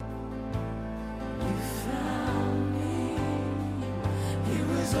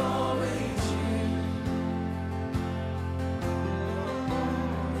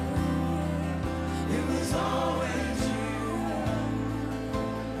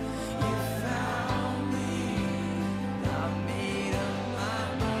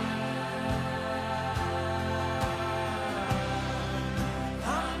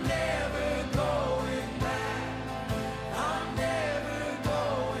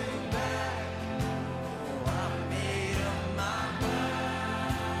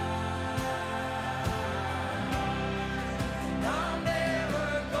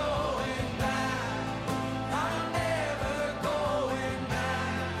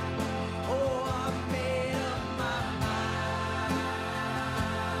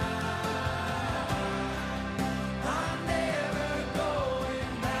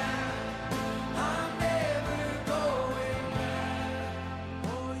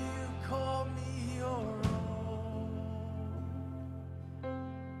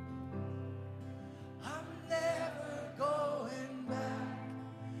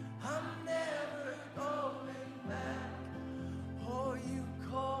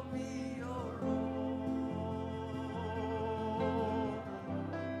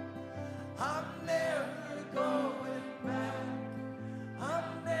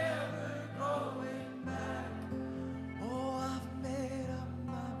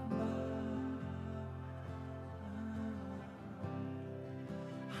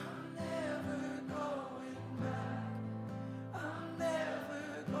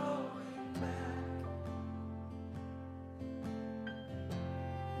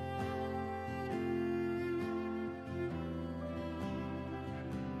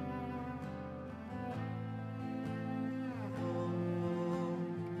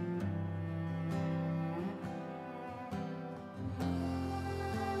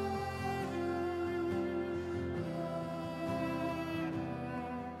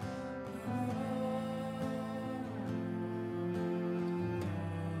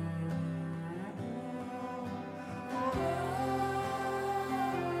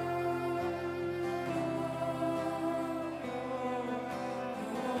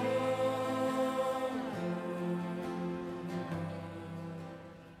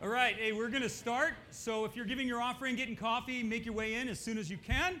right, hey, we're going to start. So if you're giving your offering, getting coffee, make your way in as soon as you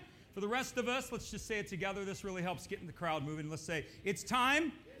can. For the rest of us, let's just say it together. This really helps getting the crowd moving. Let's say, it's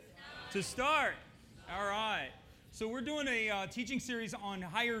time to start. All right. So we're doing a teaching series on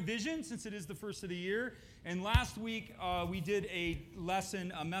higher vision since it is the first of the year. And last week we did a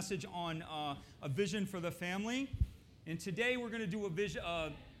message on a vision for the family. And today we're going to do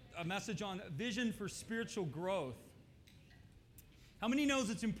a message on vision for spiritual growth. How many knows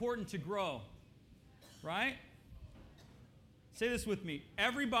it's important to grow? Right? Say this with me.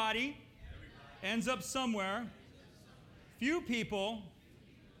 Everybody ends up somewhere. Few people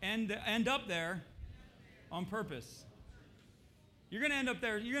end up there on purpose. You're going to end up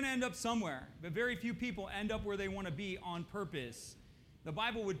there. You're going to end up somewhere. But very few people end up where they want to be on purpose. The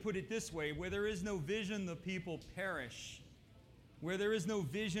Bible would put it this way: where there is no vision, the people perish. Where there is no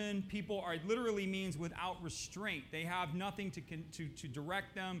vision, people are, it literally means without restraint. They have nothing to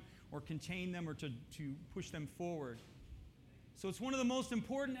direct them or contain them or to push them forward. So it's one of the most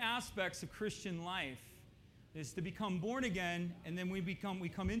important aspects of Christian life is to become born again, and then we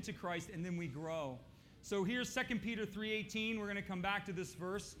come into Christ, and then we grow. So here's 2 Peter 3:18. We're going to come back to this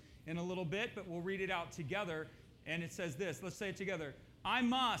verse in a little bit, but we'll read it out together. And it says this. Let's say it together. I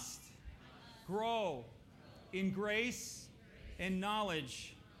must grow in grace and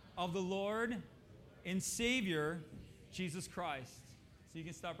knowledge of the Lord and Savior, Jesus Christ. So you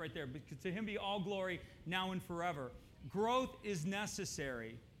can stop right there. Because to Him be all glory now and forever. Growth is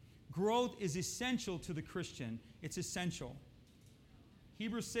necessary. Growth is essential to the Christian. It's essential.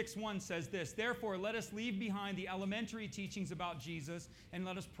 Hebrews 6:1 says this: therefore, let us leave behind the elementary teachings about Jesus and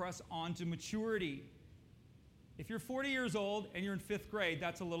let us press on to maturity. If you're 40 years old and you're in 5th grade,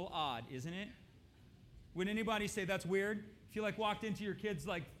 that's a little odd, isn't it? Would anybody say that's weird? If you walked into your kids'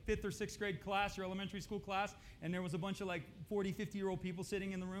 5th or 6th grade class, your elementary school class, and there was a bunch of 40, 50-year-old people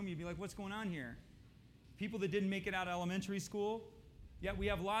sitting in the room, you'd be like, what's going on here? People that didn't make it out of elementary school. Yet we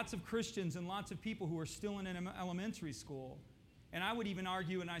have lots of Christians and lots of people who are still in an elementary school. And I would even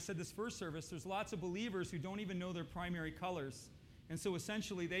argue, and I said this first service, there's lots of believers who don't even know their primary colors. And so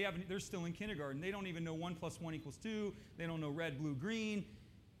essentially they're still in kindergarten. They don't even know 1 + 1 = 2. They don't know red, blue, green.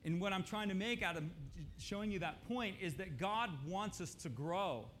 And what I'm trying to make out of showing you that point is that God wants us to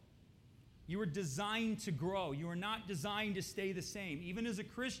grow. You are designed to grow. You are not designed to stay the same. Even as a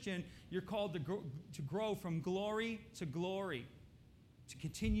Christian, you're called to grow from glory to glory, to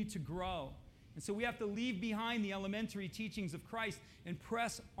continue to grow. And so we have to leave behind the elementary teachings of Christ and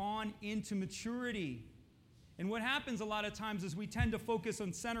press on into maturity. And what happens a lot of times is we tend to focus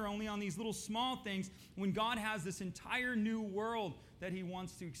on center only on these little small things when God has this entire new world that He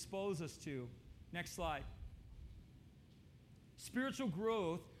wants to expose us to. Next slide. Spiritual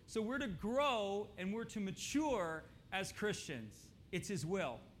growth. So we're to grow and we're to mature as Christians. It's His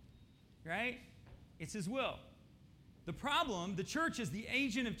will, right? It's His will. The problem, the church is the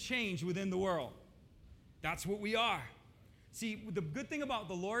agent of change within the world. That's what we are. See, the good thing about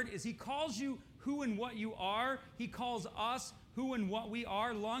the Lord is He calls you who and what you are. He calls us who and what we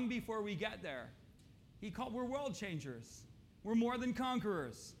are long before we get there. We're world changers. We're more than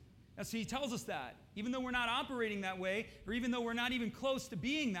conquerors. And so He tells us that. Even though we're not operating that way, or even though we're not even close to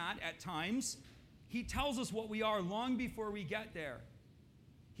being that at times, He tells us what we are long before we get there.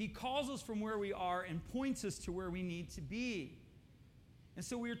 He calls us from where we are and points us to where we need to be. And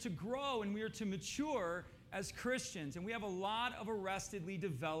so we are to grow and we are to mature as Christians. And we have a lot of arrestedly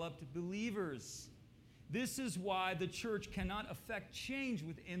developed believers. This is why the church cannot affect change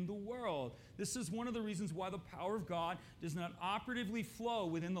within the world. This is one of the reasons why the power of God does not operatively flow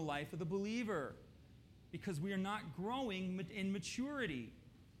within the life of the believer. Because we are not growing in maturity.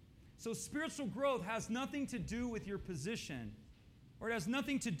 So spiritual growth has nothing to do with your position, or it has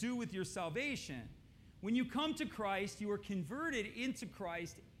nothing to do with your salvation. When you come to Christ, you are converted into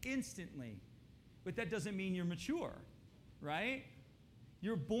Christ instantly. But that doesn't mean you're mature, right?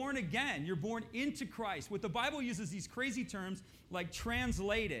 You're born again. You're born into Christ. What the Bible uses these crazy terms like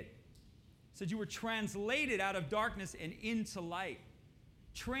translated. It said you were translated out of darkness and into light.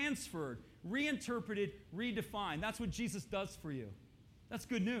 Transferred, reinterpreted, redefined. That's what Jesus does for you. That's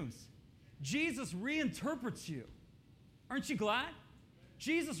good news. Jesus reinterprets you. Aren't you glad?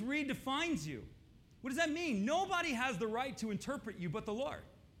 Jesus redefines you. What does that mean? Nobody has the right to interpret you but the Lord.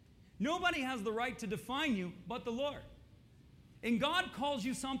 Nobody has the right to define you but the Lord. And God calls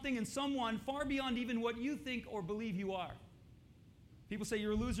you something and someone far beyond even what you think or believe you are. People say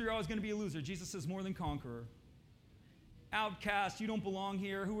you're a loser, you're always going to be a loser. Jesus says more than conqueror. Outcast, you don't belong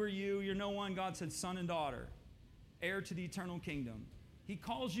here. Who are you? You're no one. God said son and daughter, heir to the eternal kingdom. He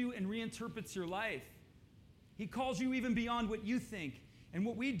calls you and reinterprets your life. He calls you even beyond what you think. And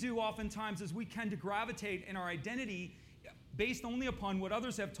what we do oftentimes is we tend to gravitate in our identity based only upon what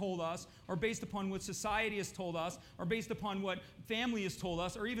others have told us, or based upon what society has told us, or based upon what family has told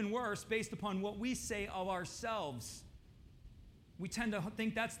us, or even worse, based upon what we say of ourselves. We tend to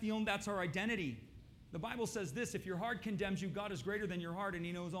think that's our identity. The Bible says this: if your heart condemns you, God is greater than your heart, and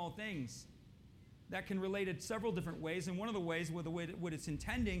He knows all things. That can relate in several different ways, and one of the ways, what it's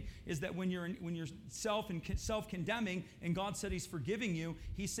intending, is that when you're self-condemning, and God said He's forgiving you,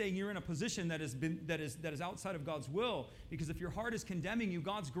 He's saying you're in a position that is outside of God's will. Because if your heart is condemning you,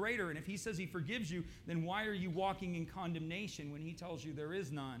 God's greater, and if He says He forgives you, then why are you walking in condemnation when He tells you there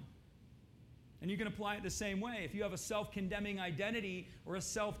is none? And you can apply it the same way. If you have a self-condemning identity or a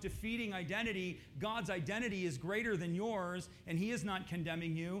self-defeating identity, God's identity is greater than yours, and He is not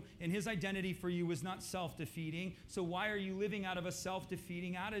condemning you, and His identity for you is not self-defeating. So why are you living out of a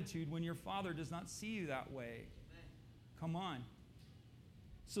self-defeating attitude when your Father does not see you that way? Amen. Come on.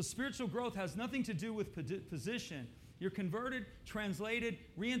 So spiritual growth has nothing to do with position. You're converted, translated,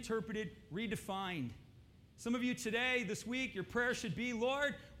 reinterpreted, redefined. Some of you today, this week, your prayer should be,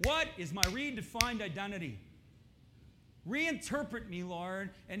 Lord, what is my redefined identity? Reinterpret me,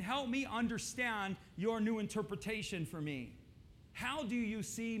 Lord, and help me understand your new interpretation for me. How do you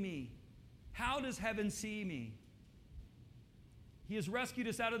see me? How does heaven see me? He has rescued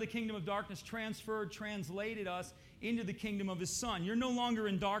us out of the kingdom of darkness, translated us into the kingdom of His Son. You're no longer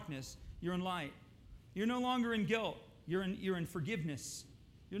in darkness, you're in light. You're no longer in guilt, you're in forgiveness.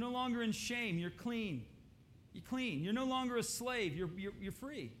 You're no longer in shame, you're clean. You're clean. You're no longer a slave. You're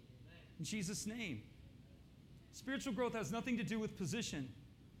free. In Jesus' name. Spiritual growth has nothing to do with position.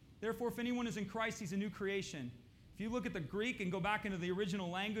 Therefore, if anyone is in Christ, he's a new creation. If you look at the Greek and go back into the original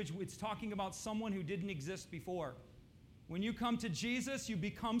language, it's talking about someone who didn't exist before. When you come to Jesus, you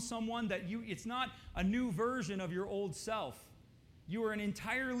become someone it's not a new version of your old self. You are an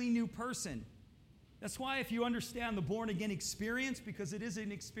entirely new person. That's why if you understand the born-again experience, because it is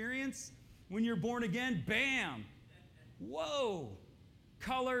an experience, when you're born again, bam! Whoa!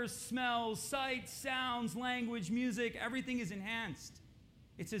 Colors, smells, sights, sounds, language, music, everything is enhanced.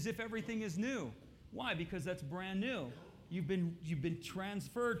 It's as if everything is new. Why? Because that's brand new. You've been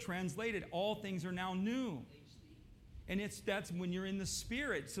transferred, translated. All things are now new. And that's when you're in the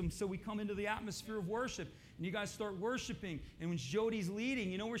Spirit. So we come into the atmosphere of worship, and you guys start worshiping. And when Jody's leading,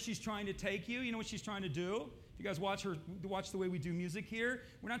 you know where she's trying to take you? You know what she's trying to do? You guys watch the way we do music here.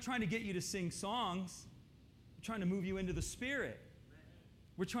 We're not trying to get you to sing songs. We're trying to move you into the Spirit.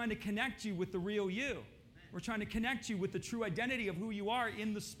 We're trying to connect you with the real you. We're trying to connect you with the true identity of who you are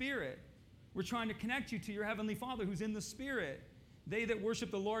in the Spirit. We're trying to connect you to your Heavenly Father who's in the Spirit. They that worship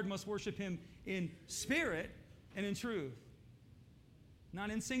the Lord must worship Him in spirit and in truth.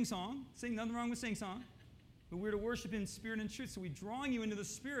 Not in sing-song. Nothing wrong with sing-song. But we're to worship in spirit and truth. So we're drawing you into the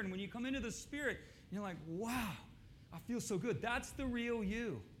Spirit. And when you come into the Spirit, you're like, wow, I feel so good. That's the real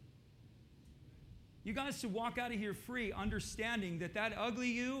you. You guys should walk out of here free understanding that ugly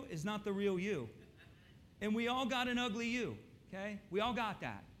you is not the real you. And we all got an ugly you, okay? We all got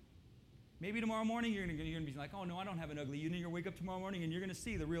that. Maybe tomorrow morning you're going to be like, oh, no, I don't have an ugly you. And you're going to wake up tomorrow morning and you're going to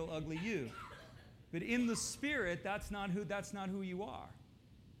see the real ugly you. But in the Spirit, that's not who you are.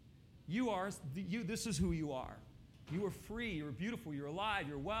 This is who you are. You are free, you're beautiful, you're alive,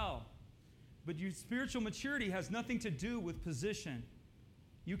 you're well. But your spiritual maturity has nothing to do with position.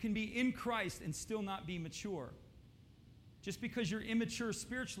 You can be in Christ and still not be mature. Just because you're immature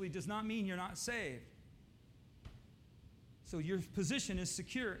spiritually does not mean you're not saved. So your position is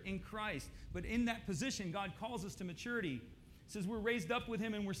secure in Christ. But in that position, God calls us to maturity. It says we're raised up with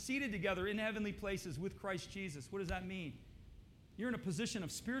Him and we're seated together in heavenly places with Christ Jesus. What does that mean? You're in a position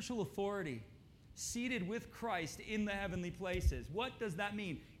of spiritual authority, seated with Christ in the heavenly places. What does that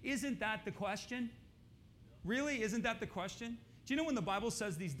mean? Isn't that the question? Really? Isn't that the question? Do you know when the Bible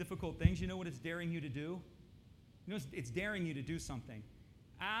says these difficult things, you know what it's daring you to do? You know, it's daring you to do something.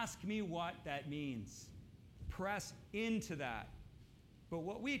 Ask me what that means. Press into that. But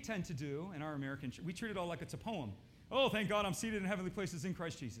what we tend to do in our American church, we treat it all like it's a poem. Oh, thank God I'm seated in heavenly places in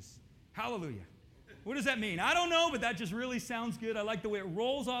Christ Jesus. Hallelujah. What does that mean? I don't know, but that just really sounds good. I like the way it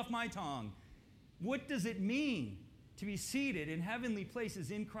rolls off my tongue. What does it mean to be seated in heavenly places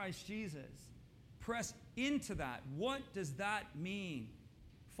in Christ Jesus? Press into that. What does that mean?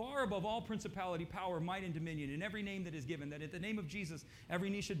 Far above all principality, power, might, and dominion, in every name that is given, that at the name of Jesus, every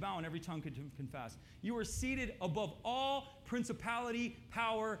knee should bow and every tongue could confess. You are seated above all principality,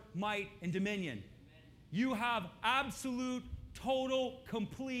 power, might, and dominion. Amen. You have absolute, total,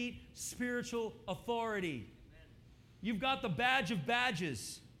 complete spiritual authority. Amen. You've got the badge of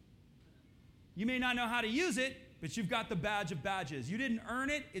badges. You may not know how to use it, but you've got the badge of badges. You didn't earn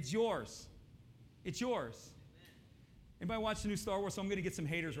it, it's yours. It's yours. Anybody watch the new Star Wars? So I'm going to get some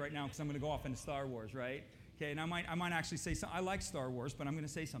haters right now because I'm going to go off into Star Wars, right? Okay, and I might actually say something. I like Star Wars, but I'm going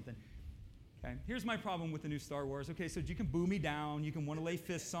to say something. Okay, here's my problem with the new Star Wars. Okay, so you can boo me down. You can want to lay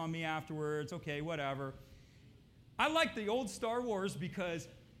fists on me afterwards. Okay, whatever. I like the old Star Wars because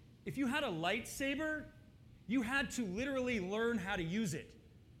if you had a lightsaber, you had to literally learn how to use it.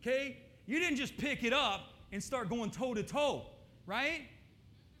 Okay? You didn't just pick it up and start going toe-to-toe, right?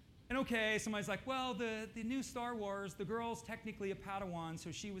 And okay, somebody's like, well, the new Star Wars, the girl's technically a Padawan,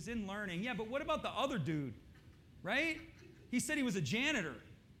 so she was in learning. Yeah, but what about the other dude, right? He said he was a janitor.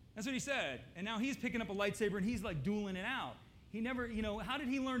 That's what he said. And now he's picking up a lightsaber and he's like dueling it out. He never, how did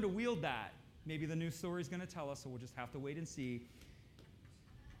he learn to wield that? Maybe the new story's going to tell us, so we'll just have to wait and see.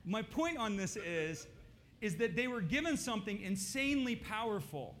 My point on this is that they were given something insanely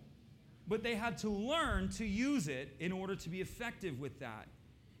powerful, but they had to learn to use it in order to be effective with that.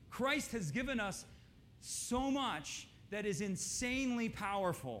 Christ has given us so much that is insanely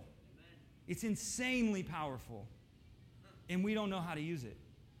powerful. It's insanely powerful, and we don't know how to use it.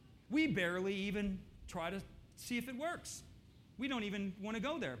 We barely even try to see if it works. We don't even want to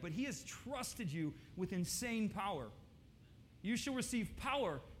go there, but he has trusted you with insane power. You shall receive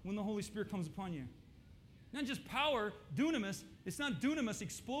power when the Holy Spirit comes upon you. Not just power, dunamis. It's not dunamis,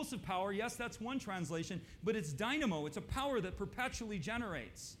 explosive power. Yes, that's one translation, but it's dynamo. It's a power that perpetually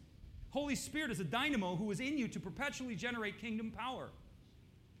generates. Holy Spirit is a dynamo who is in you to perpetually generate kingdom power.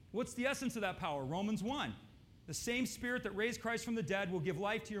 What's the essence of that power? Romans 1. The same Spirit that raised Christ from the dead will give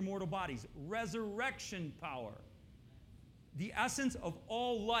life to your mortal bodies. Resurrection power. The essence of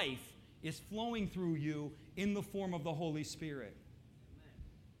all life is flowing through you in the form of the Holy Spirit.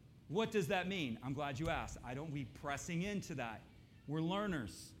 What does that mean? I'm glad you asked. We pressing into that. We're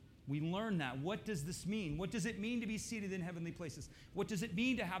learners. We learn that. What does this mean? What does it mean to be seated in heavenly places? What does it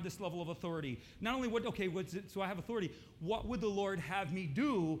mean to have this level of authority? Not only so I have authority. What would the Lord have me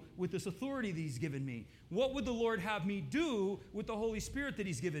do with this authority that he's given me? What would the Lord have me do with the Holy Spirit that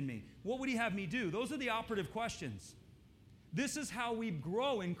he's given me? What would he have me do? Those are the operative questions. This is how we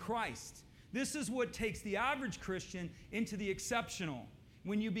grow in Christ. This is what takes the average Christian into the exceptional.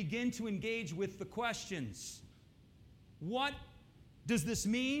 When you begin to engage with the questions. What does this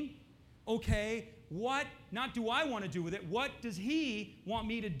mean? Okay, what, not do I want to do with it, what does he want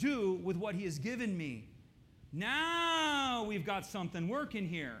me to do with what he has given me? Now we've got something working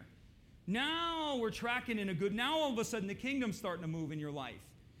here. Now we're tracking in a good, now all of a sudden the kingdom's starting to move in your life.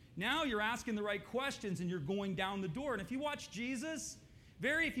 Now you're asking the right questions and you're going down the door. And if you watch Jesus,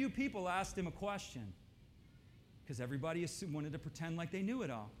 very few people asked him a question because everybody wanted to pretend like they knew it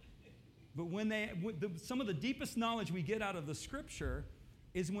all. But some of the deepest knowledge we get out of the Scripture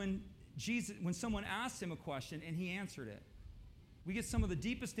is when someone asked him a question and he answered it. We get some of the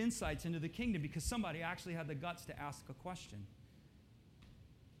deepest insights into the kingdom because somebody actually had the guts to ask a question.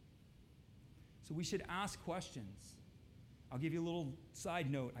 So we should ask questions. I'll give you a little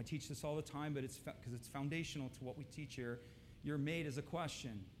side note. I teach this all the time, but because it's foundational to what we teach here. You're made as a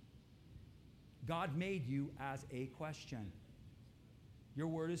question. God made you as a question. Your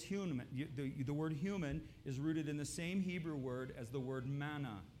word is human. The word human is rooted in the same Hebrew word as the word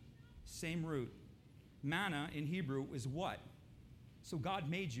manna. Same root. Manna in Hebrew is what? So God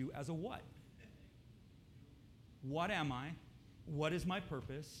made you as a what? What am I? What is my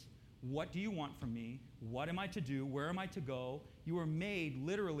purpose? What do you want from me? What am I to do? Where am I to go? You are made,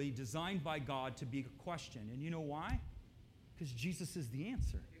 literally, designed by God to be a question. And you know why? Because Jesus is the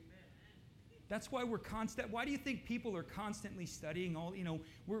answer. That's why we're constant. Why do you think people are constantly studying all,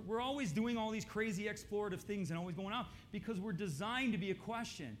 we're always doing all these crazy explorative things and always going out because we're designed to be a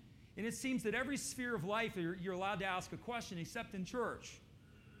question. And it seems that every sphere of life you're allowed to ask a question except in church.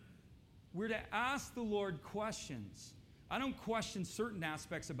 We're to ask the Lord questions. I don't question certain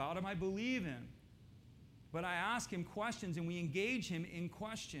aspects about him. I believe him. But I ask him questions and we engage him in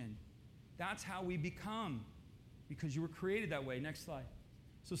question. That's how we become because you were created that way. Next slide.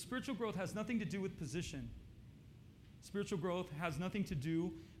 So spiritual growth has nothing to do with position. Spiritual growth has nothing to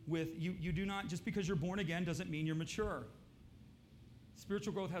do with, you do not, just because you're born again doesn't mean you're mature.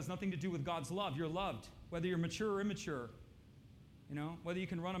 Spiritual growth has nothing to do with God's love. You're loved, whether you're mature or immature. Whether you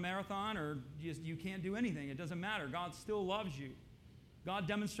can run a marathon or you can't do anything, it doesn't matter. God still loves you. God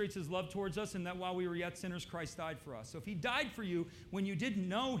demonstrates his love towards us in that while we were yet sinners, Christ died for us. So if he died for you when you didn't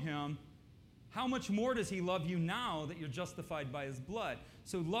know him, how much more does he love you now that you're justified by his blood?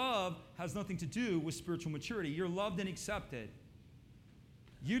 So love has nothing to do with spiritual maturity. You're loved and accepted.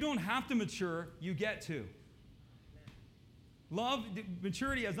 You don't have to mature, you get to. Love,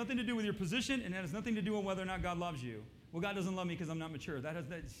 maturity has nothing to do with your position, and it has nothing to do with whether or not God loves you. Well, God doesn't love me because I'm not mature.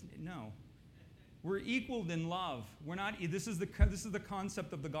 No. We're equal in love. We're not. This is the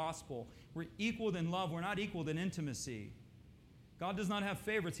concept of the gospel. We're equal in love. We're not equal in intimacy. God does not have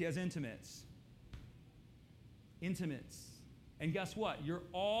favorites. He has intimates. Intimates. And guess what? You're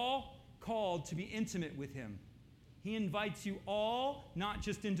all called to be intimate with Him. He invites you all, not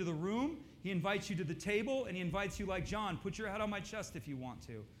just into the room. He invites you to the table, and He invites you like John, put your head on my chest if you want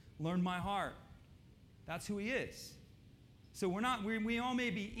to. Learn my heart. That's who He is. So we all may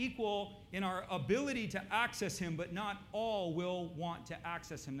be equal in our ability to access Him, but not all will want to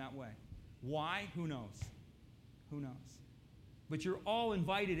access Him that way. Why? Who knows? Who knows? But you're all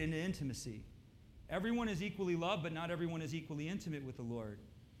invited into intimacy. Everyone is equally loved, but not everyone is equally intimate with the Lord.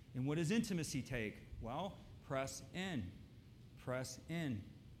 And what does intimacy take? Well, press in. Press in.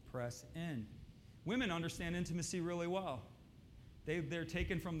 Press in. Women understand intimacy really well. They're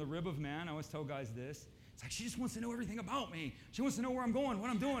taken from the rib of man. I always tell guys this. It's like, she just wants to know everything about me. She wants to know where I'm going, what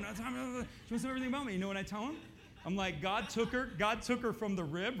I'm doing. She wants to know everything about me. You know what I tell them? I'm like, God took her from the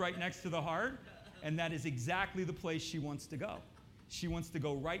rib right next to the heart, and that is exactly the place she wants to go. She wants to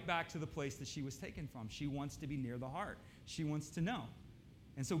go right back to the place that she was taken from. She wants to be near the heart. She wants to know.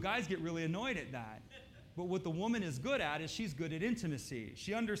 And so guys get really annoyed at that. But what the woman is good at is she's good at intimacy.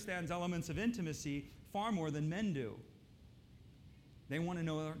 She understands elements of intimacy far more than men do. They want to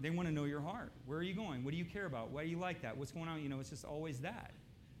know your heart. Where are you going? What do you care about? Why do you like that? What's going on? It's just always that.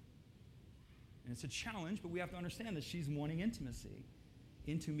 And it's a challenge, but we have to understand that she's wanting intimacy.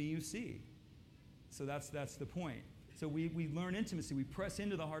 Into me you see. So that's the point. So we learn intimacy. We press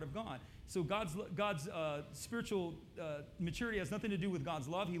into the heart of God. So God's spiritual maturity has nothing to do with God's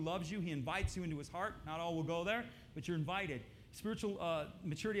love. He loves you. He invites you into His heart. Not all will go there, but you're invited. Spiritual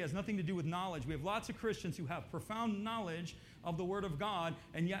maturity has nothing to do with knowledge. We have lots of Christians who have profound knowledge of the Word of God,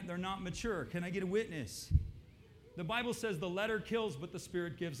 and yet they're not mature. Can I get a witness? The Bible says the letter kills, but the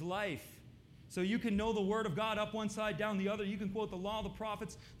Spirit gives life. So you can know the Word of God up one side, down the other. You can quote the law, the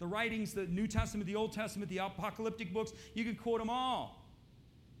prophets, the writings, the New Testament, the Old Testament, the apocalyptic books. You can quote them all.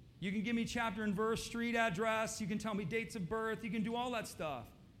 You can give me chapter and verse, street address. You can tell me dates of birth. You can do all that stuff.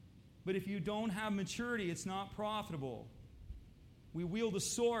 But if you don't have maturity, it's not profitable. We wield a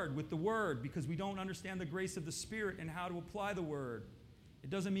sword with the Word because we don't understand the grace of the Spirit and how to apply the Word. It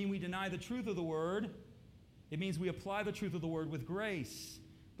doesn't mean we deny the truth of the Word. It means we apply the truth of the Word with grace.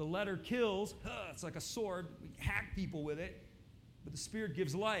 The letter kills. It's like a sword. We hack people with it. But the Spirit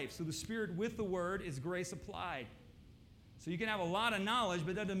gives life. So the Spirit with the Word is grace applied. So you can have a lot of knowledge,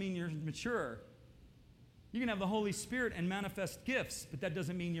 but that doesn't mean you're mature. You can have the Holy Spirit and manifest gifts, but that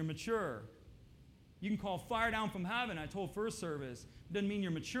doesn't mean you're mature. You can call fire down from heaven. I told first service. It doesn't mean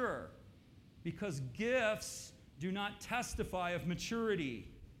you're mature. Because gifts do not testify of maturity.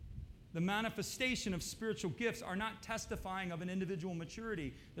 The manifestation of spiritual gifts are not testifying of an individual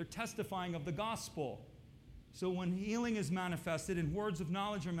maturity. They're testifying of the gospel. So when healing is manifested and words of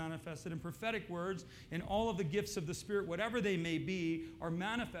knowledge are manifested and prophetic words and all of the gifts of the Spirit, whatever they may be, are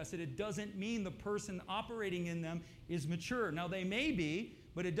manifested, it doesn't mean the person operating in them is mature. Now they may be,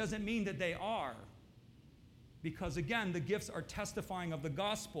 but it doesn't mean that they are. Because again, the gifts are testifying of the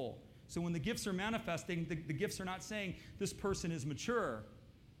gospel. So when the gifts are manifesting, the gifts are not saying this person is mature.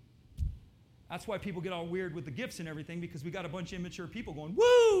 That's why people get all weird with the gifts and everything, because we got a bunch of immature people going,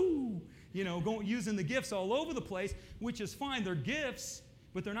 woo! Using the gifts all over the place, which is fine. They're gifts,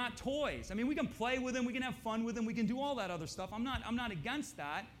 but they're not toys. I mean, we can play with them, we can have fun with them, we can do all that other stuff. I'm not against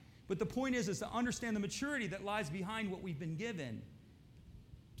that. But the point is to understand the maturity that lies behind what we've been given.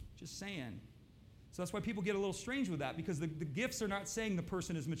 Just saying. So that's why people get a little strange with that, because the gifts are not saying the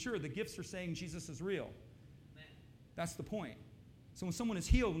person is mature. The gifts are saying Jesus is real. Amen. That's the point. So when someone is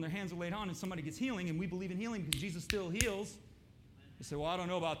healed, when their hands are laid on and somebody gets healing, and we believe in healing because Jesus still heals, you say, well, I don't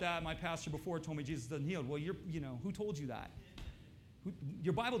know about that. My pastor before told me Jesus doesn't heal. Well, who told you that?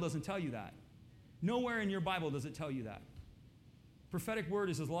 Your Bible doesn't tell you that. Nowhere in your Bible does it tell you that. Prophetic word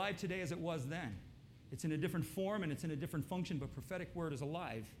is as alive today as it was then. It's in a different form and it's in a different function, but prophetic word is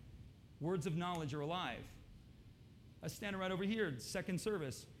alive. Words of knowledge are alive. I was standing right over here,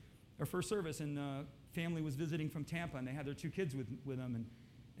 first service, and family was visiting from Tampa, and they had their 2 kids with them.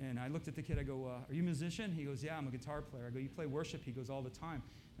 And I looked at the kid. I go, are you a musician? He goes, yeah, I'm a guitar player. I go, you play worship? He goes, all the time.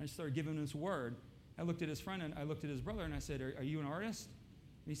 And I just started giving him this word. I looked at his friend, and I looked at his brother, and I said, are you an artist?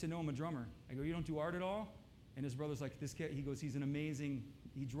 And he said, no, I'm a drummer. I go, you don't do art at all? And his brother's like, this kid, he goes, he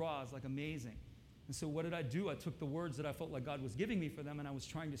draws like amazing. And so what did I do? I took the words that I felt like God was giving me for them, and I was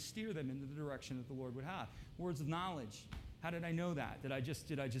trying to steer them into the direction that the Lord would have. Words of knowledge. How did I know that? Did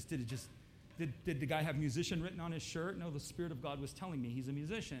Did the guy have musician written on his shirt? No, the Spirit of God was telling me he's a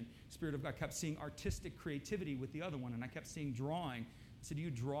musician. Spirit of God kept seeing artistic creativity with the other one, and I kept seeing drawing. I said, do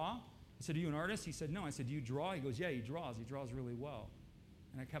you draw? I said, are you an artist? He said, no. I said, do you draw? He goes, yeah, he draws. He draws really well.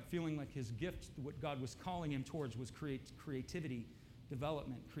 And I kept feeling like his gift, what God was calling him towards, was creativity,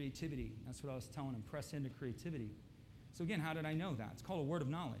 development, creativity. That's what I was telling him, press into creativity. So again, how did I know that? It's called a word of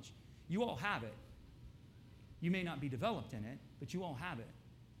knowledge. You all have it. You may not be developed in it, but you all have it.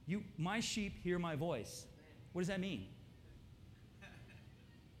 My sheep hear my voice. What does that mean?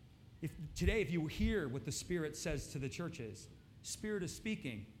 Today, if you hear what the Spirit says to the churches, Spirit is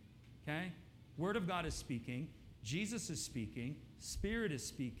speaking, okay? Word of God is speaking. Jesus is speaking. Spirit is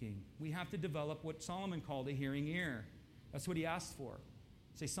speaking. We have to develop what Solomon called a hearing ear. That's what he asked for.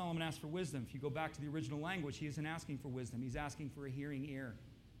 Say Solomon asked for wisdom. If you go back to the original language, he isn't asking for wisdom. He's asking for a hearing ear,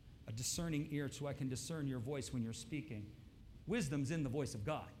 a discerning ear so I can discern your voice when you're speaking. Wisdom's in the voice of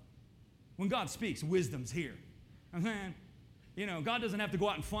God. When God speaks, wisdom's here. God doesn't have to go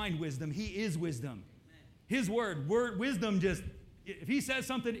out and find wisdom. He is wisdom. His wisdom just, if he says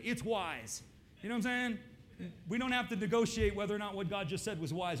something, it's wise. You know what I'm saying? We don't have to negotiate whether or not what God just said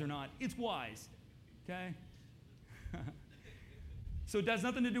was wise or not. It's wise. Okay? So it has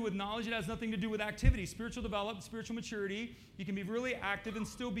nothing to do with knowledge. It has nothing to do with activity. Spiritual development, spiritual maturity. You can be really active and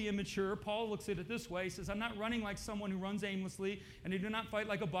still be immature. Paul looks at it this way. He says, I'm not running like someone who runs aimlessly, and I do not fight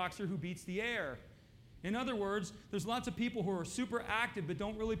like a boxer who beats the air. In other words, there's lots of people who are super active but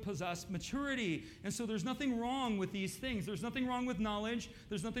don't really possess maturity. And so there's nothing wrong with these things. There's nothing wrong with knowledge.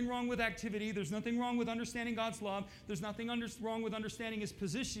 There's nothing wrong with activity. There's nothing wrong with understanding God's love. There's nothing wrong with understanding His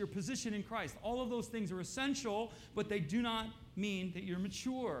position, your position in Christ. All of those things are essential, but they do not mean that you're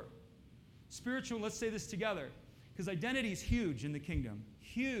mature. Spiritual, let's say this together, because identity is huge in the kingdom.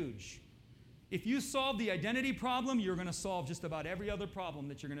 Huge. If you solve the identity problem, you're going to solve just about every other problem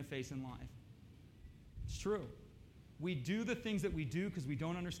that you're going to face in life. It's true. We do the things that we do because we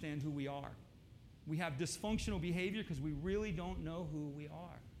don't understand who we are. We have dysfunctional behavior because we really don't know who we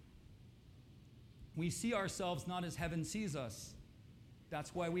are. We see ourselves not as heaven sees us.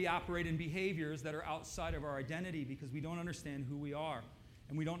 That's why we operate in behaviors that are outside of our identity, because we don't understand who we are.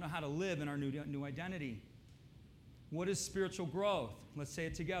 And we don't know how to live in our new identity. What is spiritual growth? Let's say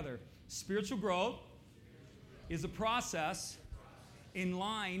it together. Spiritual growth is a process in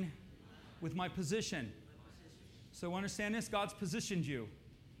line with my position. So understand this, God's positioned you.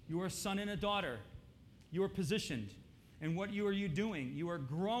 You are a son and a daughter. You are positioned. And what are you doing? You are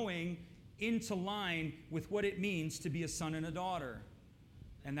growing into line with what it means to be a son and a daughter.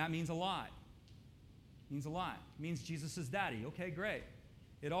 And that means a lot. It means a lot. It means Jesus is daddy. Okay, great.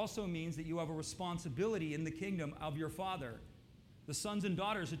 It also means that you have a responsibility in the kingdom of your Father. The sons and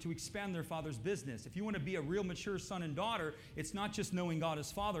daughters are to expand their Father's business. If you want to be a real mature son and daughter, it's not just knowing God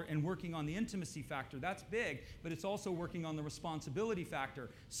as Father and working on the intimacy factor. That's big, but it's also working on the responsibility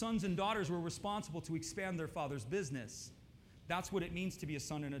factor. Sons and daughters were responsible to expand their Father's business. That's what it means to be a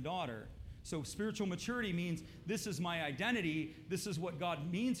son and a daughter. So spiritual maturity means this is my identity, this is what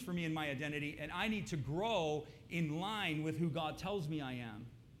God means for me in my identity, and I need to grow in line with who God tells me I am.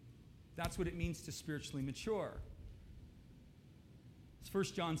 That's what it means to spiritually mature. 1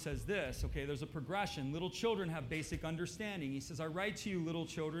 John says this, okay, there's a progression. Little children have basic understanding. He says, I write to you, little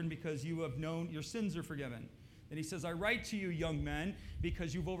children, because you have known your sins are forgiven. Then he says, I write to you, young men,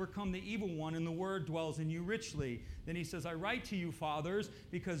 because you've overcome the evil one, and the word dwells in you richly. Then he says, I write to you, fathers,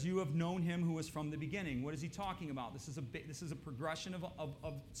 because you have known him who was from the beginning. What is he talking about? This is a progression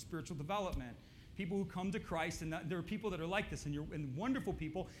of spiritual development. People who come to Christ, and there are people that are like this, and wonderful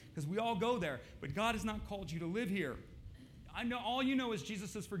people, because we all go there. But God has not called you to live here. I know all you know is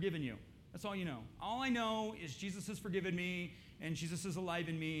Jesus has forgiven you. That's all you know. All I know is Jesus has forgiven me, and Jesus is alive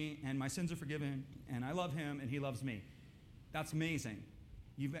in me, and my sins are forgiven, and I love him, and he loves me. That's amazing.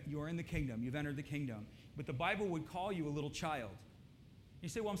 You're in the kingdom. You've entered the kingdom. But the Bible would call you a little child. You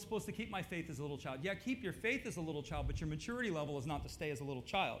say, well, I'm supposed to keep my faith as a little child. Yeah, keep your faith as a little child, but your maturity level is not to stay as a little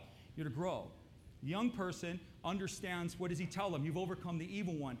child. You're to grow. The young person understands, what does he tell them? You've overcome the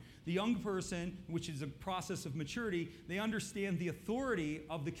evil one. The young person, which is a process of maturity, they understand the authority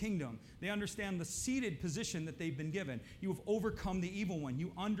of the kingdom. They understand the seated position that they've been given. You have overcome the evil one.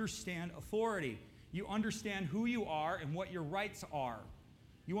 You understand authority. You understand who you are and what your rights are.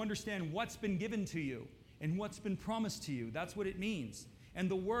 You understand what's been given to you and what's been promised to you. That's what it means. And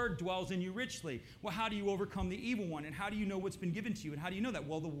the word dwells in you richly. Well, how do you overcome the evil one? And how do you know what's been given to you? And how do you know that?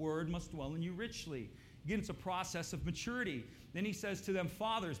 Well, the word must dwell in you richly. Again, it's a process of maturity. Then he says to them,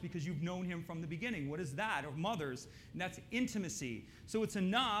 fathers, because you've known him from the beginning. What is that? Or mothers. And that's intimacy. So it's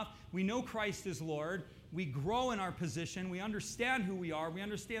enough. We know Christ is Lord. we grow in our position, we understand who we are, we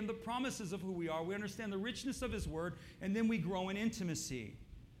understand the promises of who we are, we understand the richness of His Word, and then we grow in intimacy.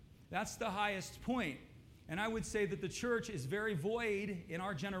 That's the highest point. And I would say that the church is very void in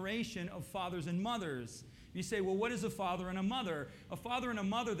our generation of fathers and mothers. You say, well, what is a father and a mother? A father and a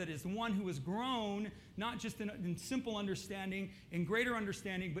mother that is one who has grown, not just in simple understanding, in greater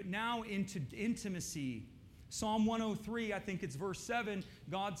understanding, but now into intimacy. Psalm 103, I think it's verse 7,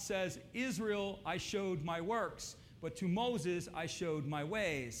 God says, Israel, I showed my works, but to Moses I showed my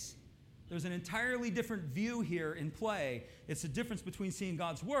ways. There's an entirely different view here in play. It's the difference between seeing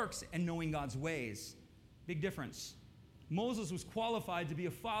God's works and knowing God's ways. Big difference. Moses was qualified to be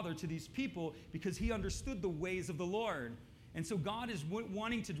a father to these people because he understood the ways of the Lord. And so God is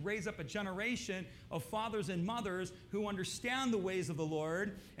wanting to raise up a generation of fathers and mothers who understand the ways of the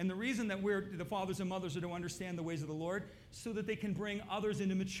Lord. And the reason that the fathers and mothers are to understand the ways of the Lord, so that they can bring others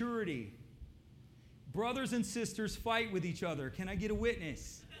into maturity. Brothers and sisters fight with each other. Can I get a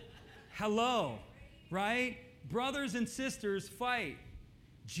witness? Hello, right? Brothers and sisters fight.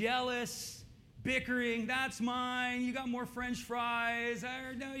 Jealous, bickering, that's mine, you got more French fries,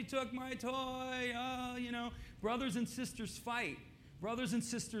 no, you took my toy, Brothers and sisters fight. Brothers and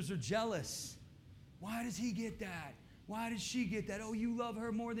sisters are jealous. Why does he get that? Why does she get that? Oh, you love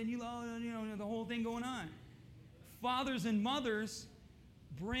her more than you love, the whole thing going on. Fathers and mothers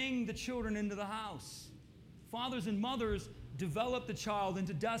bring the children into the house. Fathers and mothers develop the child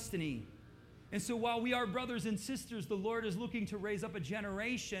into destiny. And so while we are brothers and sisters, the Lord is looking to raise up a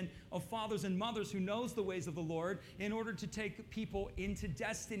generation of fathers and mothers who knows the ways of the Lord in order to take people into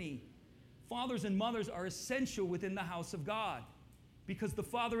destiny. Fathers and mothers are essential within the house of God because the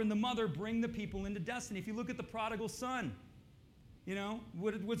father and the mother bring the people into destiny. If you look at the prodigal son,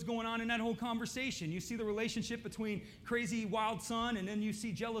 what's going on in that whole conversation? You see the relationship between crazy wild son and then you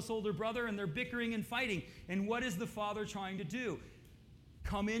see jealous older brother, and they're bickering and fighting. And what is the father trying to do?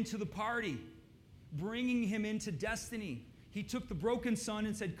 Come into the party, bringing him into destiny. He took the broken son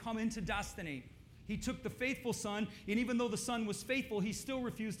and said, come into destiny. He took the faithful son, and even though the son was faithful, he still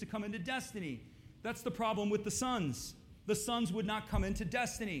refused to come into destiny. That's the problem with the sons. The sons would not come into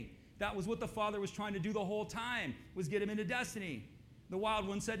destiny. That was what the father was trying to do the whole time, was get him into destiny. The wild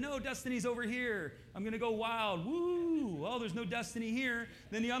one said, no, destiny's over here. I'm going to go wild. Woo! Well, there's no destiny here.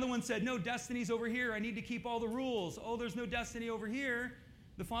 Then the other one said, no, destiny's over here. I need to keep all the rules. Oh, there's no destiny over here.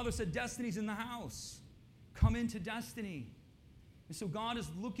 The father said, destiny's in the house. Come into destiny. And so God is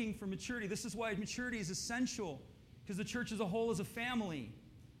looking for maturity. This is why maturity is essential, because the church as a whole is a family.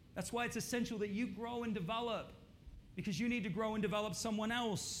 That's why it's essential that you grow and develop, because you need to grow and develop someone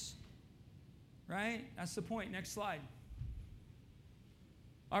else. Right? That's the point. Next slide.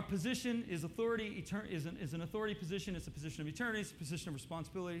 Our position is authority, is an authority position. It's a position of eternity. It's a position of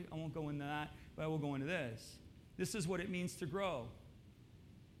responsibility. I won't go into that, but I will go into this. This is what it means to grow.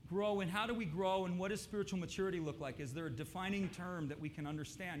 Grow, and how do we grow, and what does spiritual maturity look like? Is there a defining term that we can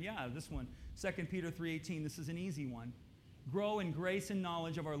understand? Yeah, this one, 2 Peter 3:18. This is an easy one. Grow in grace and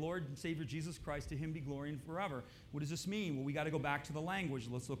knowledge of our Lord and Savior Jesus Christ. To him be glory and forever. What does this mean? Well, we got to go back to the language.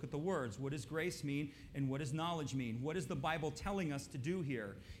 Let's look at the words. What does grace mean, and what does knowledge mean? What is the Bible telling us to do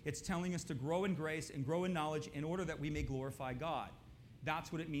here? It's telling us to grow in grace and grow in knowledge in order that we may glorify God.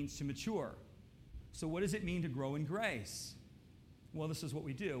 That's what it means to mature. So what does it mean to grow in grace? Well, this is what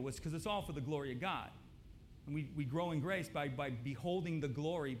we do. It's because it's all for the glory of God. And we grow in grace by beholding the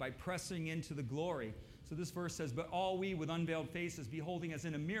glory, by pressing into the glory. So this verse says, but all we with unveiled faces, beholding as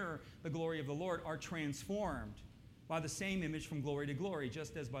in a mirror the glory of the Lord, are transformed by the same image from glory to glory,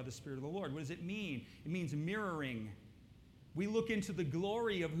 just as by the Spirit of the Lord. What does it mean? It means mirroring. We look into the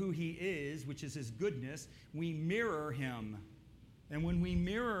glory of who he is, which is his goodness. We mirror him. And when we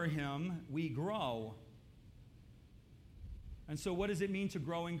mirror him, we grow. And so what does it mean to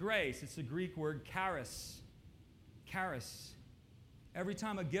grow in grace? It's the Greek word charis. Charis. Every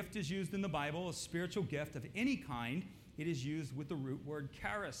time a gift is used in the Bible, a spiritual gift of any kind, it is used with the root word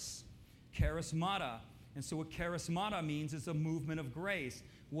charis. Charismata. And so what charismata means is a movement of grace.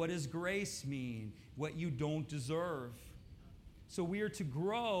 What does grace mean? What you don't deserve. So we are to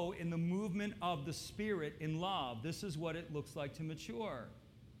grow in the movement of the Spirit in love. This is what it looks like to mature.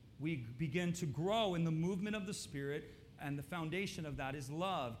 We begin to grow in the movement of the Spirit, and the foundation of that is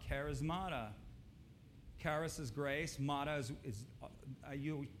love, charismata. Charis is grace. Mata is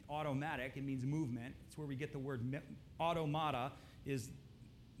automatic. It means movement. It's where we get the word automata is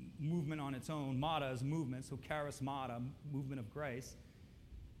movement on its own. Mata is movement. So charismata, movement of grace.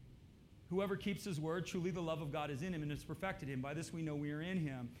 Whoever keeps his word, truly the love of God is in him and is perfected him. By this we know we are in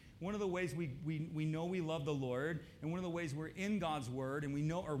him. One of the ways we know we love the Lord, and one of the ways we're in God's word, and we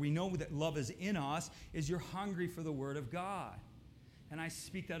know that love is in us, is you're hungry for the word of God. And I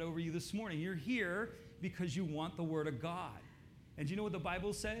speak that over you this morning. You're here because you want the word of God. And do you know what the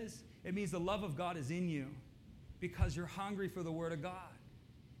Bible says? It means the love of God is in you because you're hungry for the word of God.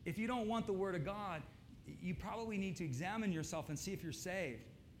 If you don't want the word of God, you probably need to examine yourself and see if you're saved.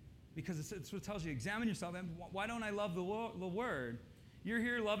 Because it's what it tells you, examine yourself. And why don't I love the word? You're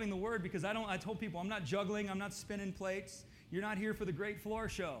here loving the word because I told people I'm not juggling, I'm not spinning plates. You're not here for the great floor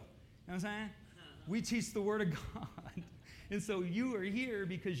show. You know what I'm saying? We teach the word of God. And so you are here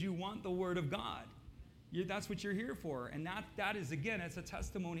because you want the word of God. That's what you're here for. And that is, again, it's a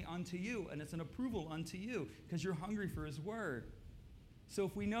testimony unto you, and it's an approval unto you because you're hungry for his word. So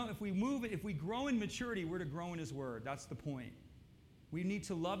if we grow in maturity, we're to grow in his word. That's the point. We need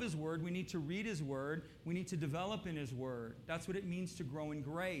to love his word. We need to read his word. We need to develop in his word. That's what it means to grow in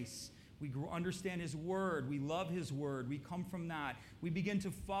grace. We understand his word. We love his word. We come from that. We begin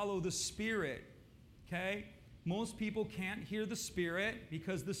to follow the Spirit. Okay? Most people can't hear the Spirit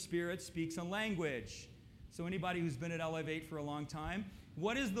because the Spirit speaks a language. So anybody who's been at Elevate for a long time,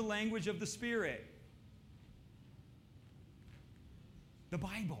 what is the language of the Spirit? The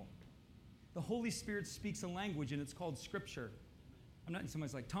Bible. The Holy Spirit speaks a language, and it's called Scripture.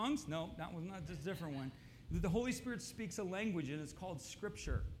 Somebody's like, tongues? No, that was not just a different one. The Holy Spirit speaks a language, and it's called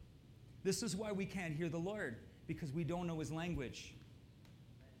Scripture. This is why we can't hear the Lord, because we don't know his language.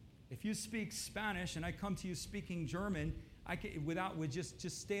 If you speak Spanish, and I come to you speaking German, with just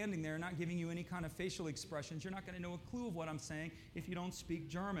standing there, not giving you any kind of facial expressions, you're not going to know a clue of what I'm saying if you don't speak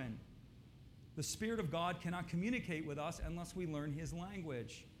German. The Spirit of God cannot communicate with us unless we learn his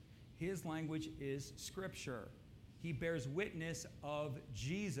language. His language is Scripture. He bears witness of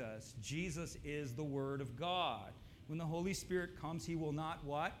Jesus. Jesus is the Word of God. When the Holy Spirit comes, he will not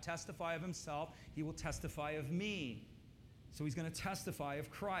what? Testify of himself. He will testify of me. So he's going to testify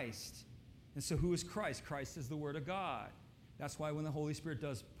of Christ. And so who is Christ? Christ is the Word of God. That's why when the Holy Spirit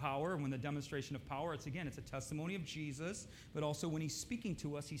does power, when the demonstration of power, it's a testimony of Jesus, but also when he's speaking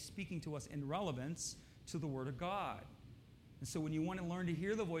to us in relevance to the Word of God. And so when you want to learn to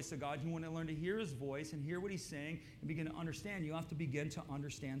hear the voice of God, you want to learn to hear his voice and hear what he's saying and begin to understand, you have to begin to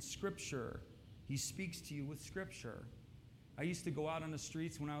understand Scripture. He speaks to you with Scripture. I used to go out on the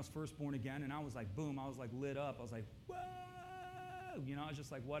streets when I was first born again, and I was like, boom, I was like lit up. I was like, whoa! I was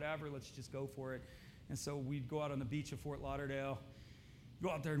just like, whatever, let's just go for it. And so we'd go out on the beach of Fort Lauderdale,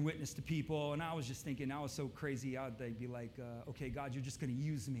 go out there and witness to people, and I was just thinking, I was so crazy, they'd be like, okay, God, you're just going to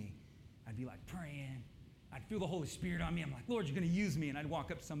use me. I'd be like praying. I'd feel the Holy Spirit on me. I'm like, Lord, you're going to use me. And I'd walk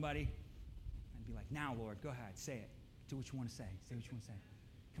up to somebody. I'd be like, now, Lord, go ahead. Say it. Do what you want to say. Say what you want to say.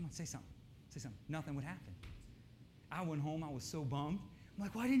 Come on, say something. Say something. Nothing would happen. I went home. I was so bummed. I'm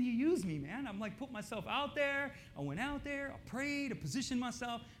like, why didn't you use me, man? I'm like, put myself out there. I went out there. I prayed. I positioned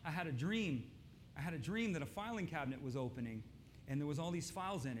myself. I had a dream. I had a dream that a filing cabinet was opening, and there was all these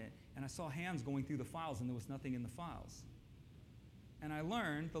files in it. And I saw hands going through the files, and there was nothing in the files. And I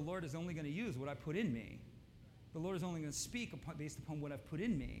learned the Lord is only going to use what I put in me. The Lord is only going to speak based upon what I've put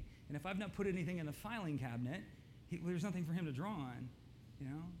in me. And if I've not put anything in the filing cabinet, there's nothing for him to draw on.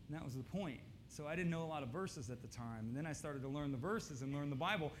 And that was the point. So I didn't know a lot of verses at the time. And then I started to learn the verses and learn the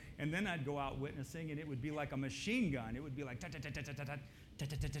Bible. And then I'd go out witnessing, and it would be like a machine gun. It would be like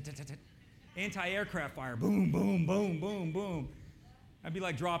anti-aircraft fire. Boom, boom, boom, boom, boom. I'd be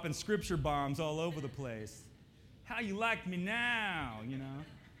like dropping scripture bombs all over the place. How you like me now,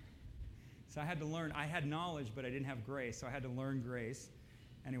 So I had to learn. I had knowledge, but I didn't have grace, so I had to learn grace.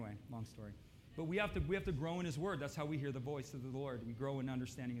 Anyway, long story. But we have to grow in his word. That's how we hear the voice of the Lord. We grow in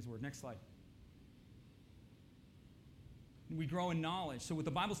understanding his word. Next slide. We grow in knowledge. So what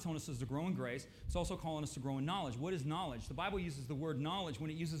the Bible's telling us is to grow in grace. It's also calling us to grow in knowledge. What is knowledge? The Bible uses the word knowledge. When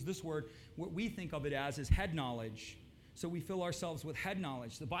it uses this word, what we think of it as is head knowledge. So we fill ourselves with head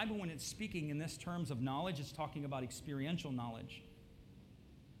knowledge. The Bible, when it's speaking in this terms of knowledge, it's talking about experiential knowledge.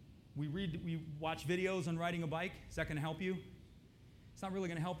 We watch videos on riding a bike. Is that going to help you? It's not really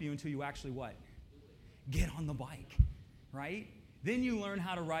going to help you until you actually what? Get on the bike, right? Then you learn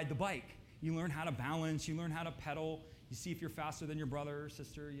how to ride the bike. You learn how to balance. You learn how to pedal. You see if you're faster than your brother or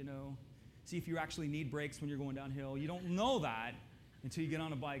sister, See if you actually need brakes when you're going downhill. You don't know that until you get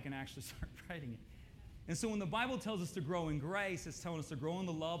on a bike and actually start riding it. And so when the Bible tells us to grow in grace, it's telling us to grow in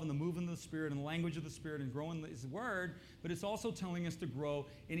the love and the movement of the Spirit and the language of the Spirit and grow in his word, but it's also telling us to grow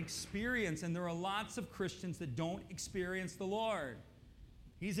in experience. And there are lots of Christians that don't experience the Lord.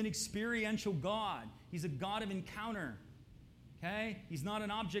 He's an experiential God. He's a God of encounter. Okay? He's not an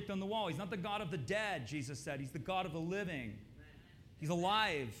object on the wall. He's not the God of the dead, Jesus said. He's the God of the living. He's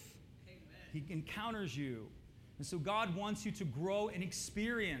alive. He encounters you. And so God wants you to grow and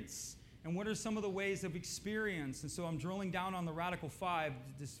experience. And what are some of the ways of experience? And so I'm drilling down on the Radical 5.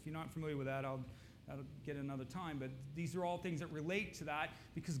 Just, if you're not familiar with that, I'll get another time. But these are all things that relate to that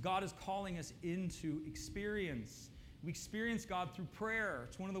because God is calling us into experience. We experience God through prayer.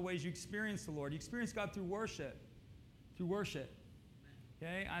 It's one of the ways you experience the Lord. You experience God through worship. Through worship.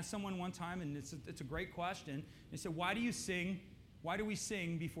 Okay? I asked someone one time, and it's a great question. They said, why do you sing? Why do we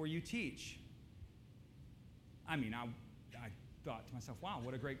sing before you teach? I mean, I thought to myself, wow,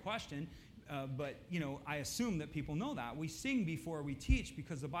 what a great question. But, I assume that people know that. We sing before we teach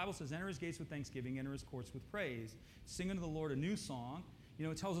because the Bible says, enter his gates with thanksgiving, enter his courts with praise. Sing unto the Lord a new song.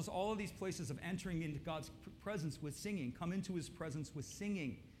 It tells us all of these places of entering into God's presence with singing. Come into his presence with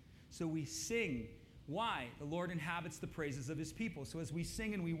singing. So we sing. Why? The Lord inhabits the praises of his people. So as we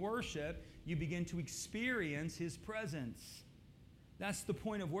sing and we worship, you begin to experience his presence. That's the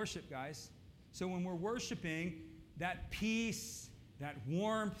point of worship, guys. So when we're worshiping, that peace, that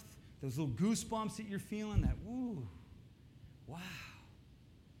warmth, those little goosebumps that you're feeling, that woo, wow.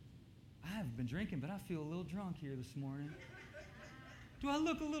 I haven't been drinking, but I feel a little drunk here this morning. Do I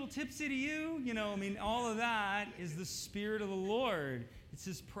look a little tipsy to you? All of that is the Spirit of the Lord. It's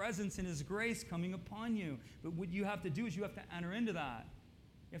his presence and his grace coming upon you. But what you have to do is you have to enter into that.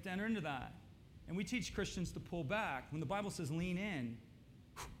 You have to enter into that. And we teach Christians to pull back. When the Bible says lean in,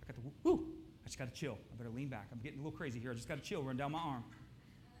 I just got to chill. I better lean back. I'm getting a little crazy here. I just got to chill, run down my arm.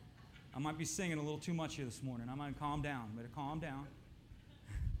 I might be singing a little too much here this morning. I might calm down. Better calm down.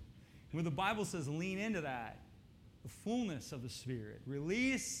 When the Bible says lean into that, the fullness of the Spirit.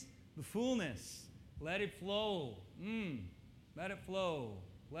 Release the fullness. Let it flow. Let it flow.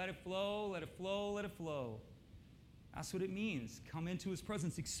 Let it flow. Let it flow. Let it flow. That's what it means. Come into his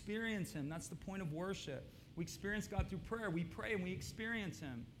presence. Experience him. That's the point of worship. We experience God through prayer. We pray and we experience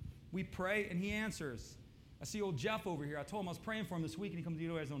him. We pray and he answers. I see old Jeff over here. I told him I was praying for him this week, and he comes.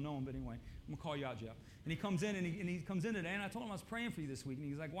 You guys don't know him, but anyway, I'm going to call you out, Jeff. And he comes in, and he comes in today, and I told him I was praying for you this week. And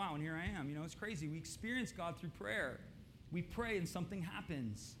he's like, wow, and here I am. It's crazy. We experience God through prayer. We pray, and something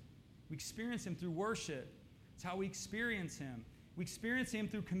happens. We experience him through worship. It's how we experience him. We experience him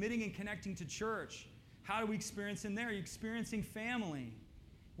through committing and connecting to church. How do we experience him there? You're experiencing family.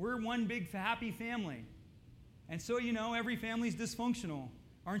 We're one big happy family. And so, every family's dysfunctional.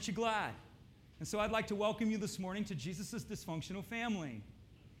 Aren't you glad? And so I'd like to welcome you this morning to Jesus' dysfunctional family.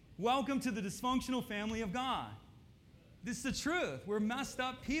 Welcome to the dysfunctional family of God. This is the truth. We're messed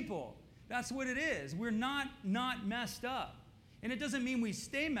up people. That's what it is. We're not messed up. And it doesn't mean we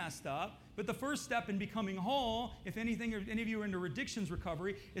stay messed up, but the first step in becoming whole, if anything, or any of you are into addictions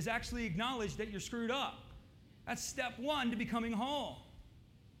recovery, is actually acknowledge that you're screwed up. That's step one to becoming whole.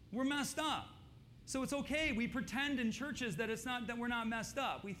 We're messed up. So it's okay. We pretend in churches that it's not that we're not messed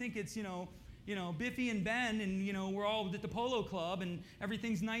up. We think it's, Biffy and Ben, and, we're all at the polo club, and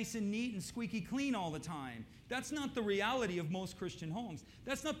everything's nice and neat and squeaky clean all the time. That's not the reality of most Christian homes.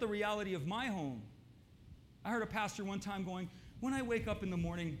 That's not the reality of my home. I heard a pastor one time going, when I wake up in the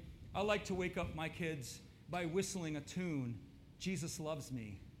morning, I like to wake up my kids by whistling a tune, Jesus Loves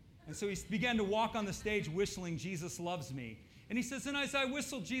Me. And so he began to walk on the stage whistling, Jesus Loves Me. And he says, and as I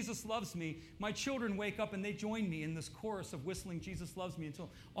whistle, Jesus Loves Me, my children wake up and they join me in this chorus of whistling, Jesus Loves Me, until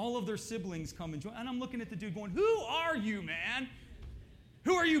all of their siblings come and join. And I'm looking at the dude going, who are you, man?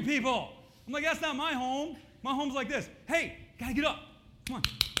 Who are you people? I'm like, that's not my home. My home's like this. Hey, gotta get up. Come on.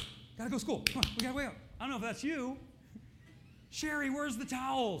 Gotta go to school. Come on, we gotta wake up. I don't know if that's you. Sherry, where's the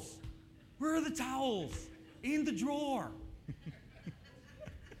towels? Where are the towels? In the drawer.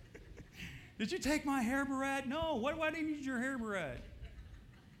 Did you take my hair barrette? No. Why didn't you use your hair barrette?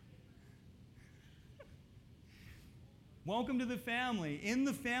 Welcome to the family. In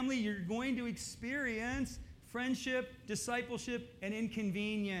the family, you're going to experience friendship, discipleship, and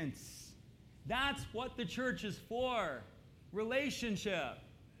inconvenience. That's what the church is for. Relationship.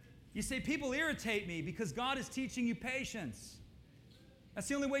 You say, people irritate me because God is teaching you patience. That's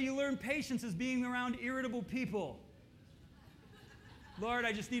the only way you learn patience is being around irritable people. Lord,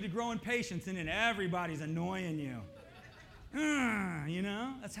 I just need to grow in patience, and then everybody's annoying you.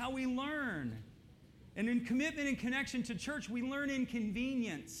 That's how we learn. And in commitment and connection to church, we learn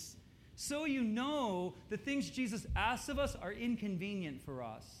inconvenience. So the things Jesus asks of us are inconvenient for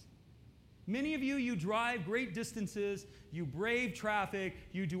us. Many of you drive great distances, you brave traffic,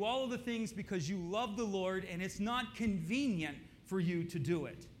 you do all of the things because you love the Lord, and it's not convenient for you to do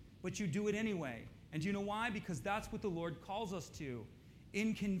it. But you do it anyway. And do you know why? Because that's what the Lord calls us to.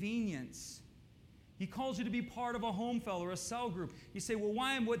 Inconvenience. He calls you to be part of a home fellow or a cell group. You say, well,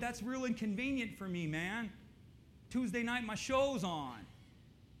 why? That's real inconvenient for me, man. Tuesday night, my show's on.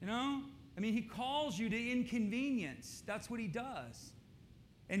 You know? I mean, he calls you to inconvenience. That's what he does.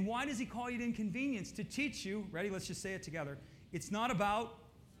 And why does he call you to inconvenience? To teach you, ready? Let's just say it together. It's not about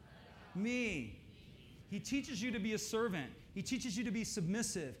me. He teaches you to be a servant. He teaches you to be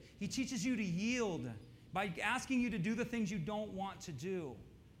submissive. He teaches you to yield by asking you to do the things you don't want to do.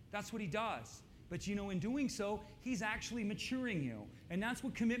 That's what he does. But you know, in doing so, he's actually maturing you. And that's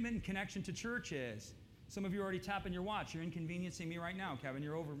what commitment and connection to church is. Some of you are already tapping your watch. You're inconveniencing me right now, Kevin.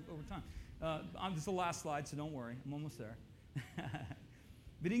 You're over time. This is the last slide, so don't worry. I'm almost there.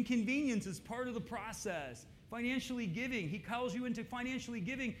 But inconvenience is part of the process. Financially giving. He calls you into financially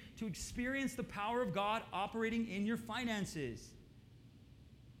giving to experience the power of God operating in your finances.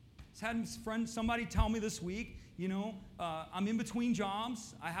 I had somebody tell me this week, I'm in between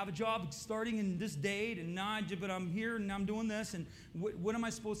jobs. I have a job starting in this date, but I'm here and I'm doing this. And what am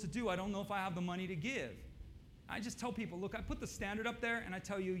I supposed to do? I don't know if I have the money to give. I just tell people, look, I put the standard up there, and I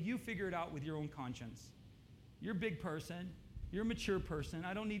tell you, you figure it out with your own conscience. You're a big person. You're a mature person.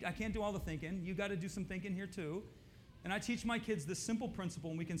 I can't do all the thinking. You got to do some thinking here too. And I teach my kids this simple principle,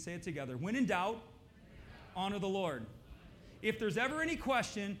 and we can say it together. When in doubt, honor the Lord. If there's ever any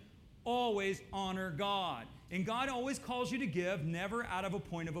question, always honor God. And God always calls you to give, never out of a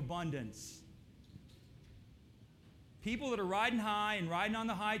point of abundance. People that are riding high and riding on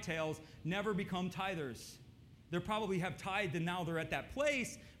the high tails never become tithers. They probably have tithed and now they're at that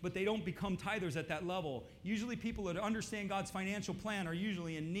place, but they don't become tithers at that level. Usually people that understand God's financial plan are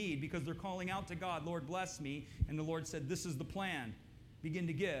usually in need because they're calling out to God, Lord, bless me. And the Lord said, this is the plan. Begin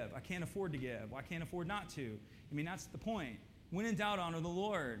to give. I can't afford to give. I can't afford not to. I mean, that's the point. When in doubt, honor the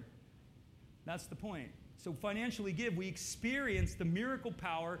Lord. That's the point. So financially give, we experience the miracle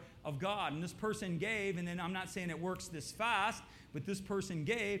power of God. And this person gave, and then I'm not saying it works this fast, but this person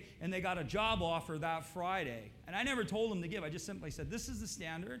gave, and they got a job offer that Friday. And I never told them to give. I just simply said, this is the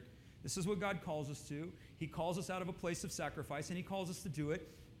standard. This is what God calls us to. He calls us out of a place of sacrifice, and he calls us to do it.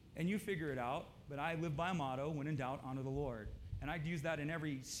 And you figure it out. But I live by a motto, when in doubt, honor the Lord. And I'd use that in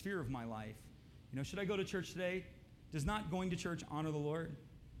every sphere of my life. Should I go to church today? Does not going to church honor the Lord?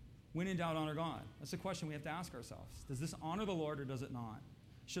 When in doubt, honor God. That's a question we have to ask ourselves. Does this honor the Lord or does it not?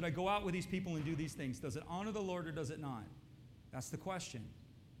 Should I go out with these people and do these things? Does it honor the Lord or does it not? That's the question.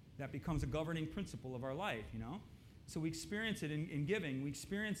 That becomes a governing principle of our life, So we experience it in giving. We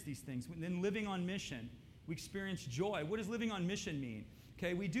experience these things. And then living on mission. We experience joy. What does living on mission mean?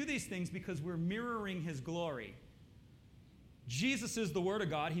 Okay, we do these things because we're mirroring his glory. Jesus is the Word of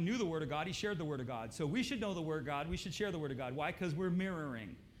God. He knew the Word of God. He shared the Word of God. So we should know the Word of God. We should share the Word of God. Why? Because we're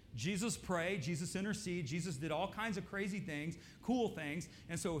mirroring. Jesus prayed, Jesus interceded, Jesus did all kinds of crazy things, cool things,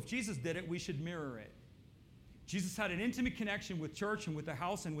 and so if Jesus did it, we should mirror it. Jesus had an intimate connection with church and with the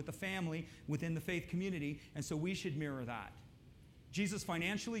house and with the family within the faith community, and so we should mirror that. Jesus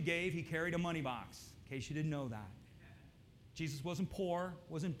financially gave, he carried a money box, in case you didn't know that. Jesus wasn't poor,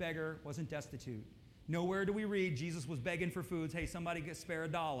 wasn't beggar, wasn't destitute. Nowhere do we read Jesus was begging for foods, hey, somebody spare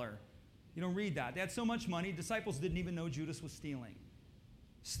 $1. You don't read that. They had so much money, disciples didn't even know Judas was stealing.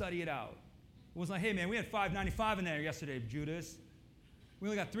 Study it out. It wasn't like, hey, man, we had $5.95 in there yesterday, Judas. We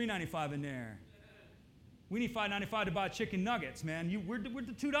only got $3.95 in there. We need $5.95 to buy chicken nuggets, man. Where'd the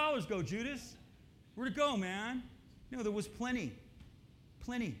 $2 go, Judas? Where'd it go, man? There was plenty.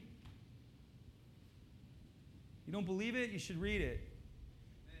 Plenty. You don't believe it? You should read it.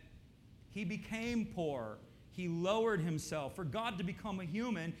 He became poor. He lowered himself. For God to become a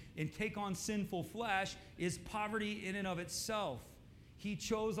human and take on sinful flesh is poverty in and of itself. He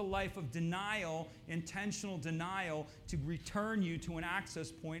chose a life of denial, intentional denial, to return you to an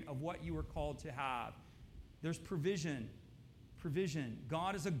access point of what you were called to have. There's provision. Provision.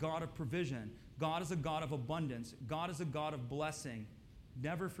 God is a God of provision. God is a God of abundance. God is a God of blessing.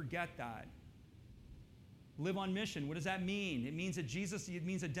 Never forget that. Live on mission. What does that mean? It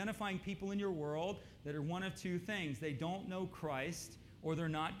means identifying people in your world that are one of two things. They don't know Christ or they're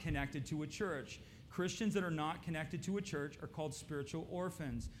not connected to a church. Christians that are not connected to a church are called spiritual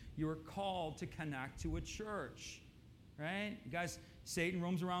orphans. You are called to connect to a church, right? You guys, Satan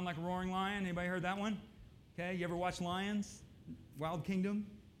roams around like a roaring lion. Anybody heard that one? Okay, you ever watch Lions? Wild Kingdom?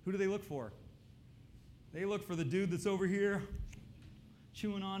 Who do they look for? They look for the dude that's over here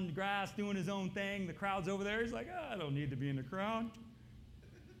chewing on the grass, doing his own thing. The crowd's over there. He's like, I don't need to be in the crowd.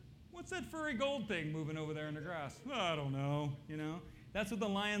 What's that furry gold thing moving over there in the grass? I don't know, That's what the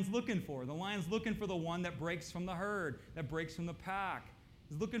lion's looking for. The lion's looking for the one that breaks from the herd, that breaks from the pack.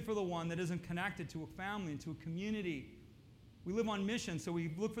 He's looking for the one that isn't connected to a family and to a community. We live on mission, so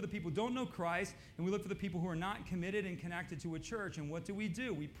we look for the people who don't know Christ, and we look for the people who are not committed and connected to a church. And what do?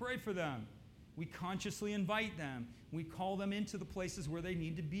 We pray for them. We consciously invite them. We call them into the places where they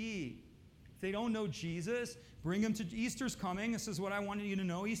need to be. If they don't know Jesus, bring them to Easter's coming. This is what I wanted you to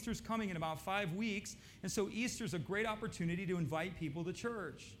know. Easter's coming in about 5 weeks. And so Easter's a great opportunity to invite people to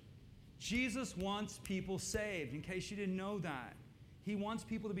church. Jesus wants people saved, in case you didn't know that. He wants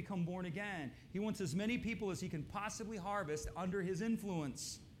people to become born again. He wants as many people as he can possibly harvest under his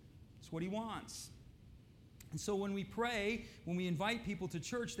influence. That's what he wants. And so when we pray, when we invite people to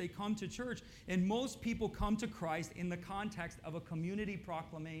church, they come to church. And most people come to Christ in the context of a community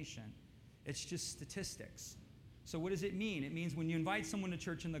proclamation. It's just statistics. So what does it mean? It means when you invite someone to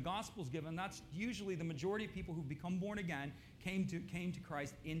church and the gospel's given, that's usually the majority of people who've become born again came to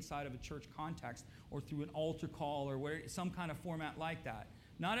Christ inside of a church context or through an altar call or some kind of format like that.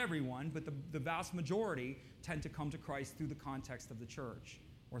 Not everyone, but the vast majority tend to come to Christ through the context of the church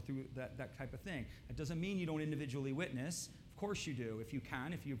or through that type of thing. That doesn't mean you don't individually witness. Of course you do, if you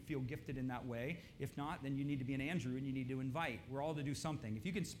can, if you feel gifted in that way. If not, then you need to be an Andrew and you need to invite. We're all to do something. If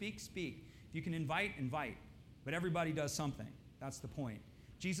you can speak, speak. If you can invite, invite. But everybody does something. That's the point.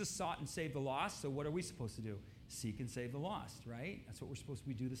 Jesus sought and saved the lost, so what are we supposed to do? Seek and save the lost, right? That's what we're supposed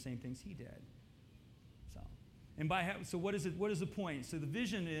to do the same things he did. So what is it? What is the point? So the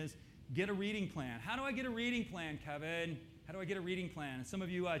vision is get a reading plan. How do I get a reading plan, Kevin? How do I get a reading plan? And some of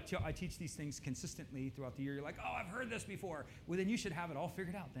you, I teach these things consistently throughout the year. You're like, oh, I've heard this before. Well, then you should have it all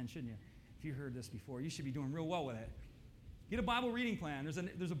figured out then, shouldn't you? If you heard this before, you should be doing real well with it. Get a Bible reading plan.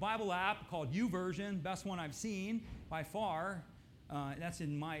 There's a Bible app called YouVersion, best one I've seen by far. That's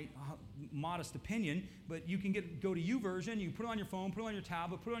in my modest opinion, but you can go to YouVersion. You put it on your phone, put it on your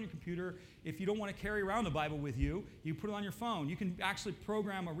tablet, put it on your computer. If you don't want to carry around the Bible with you, you put it on your phone. You can actually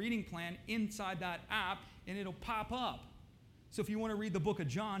program a reading plan inside that app, and it'll pop up. So if you want to read the book of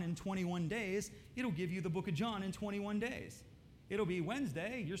John in 21 days, it'll give you the book of John in 21 days. It'll be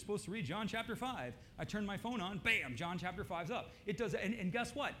Wednesday, you're supposed to read John chapter 5. I turn my phone on, bam, John chapter 5's up. It does, and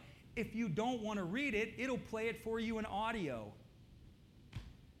guess what? If you don't want to read it, it'll play it for you in audio.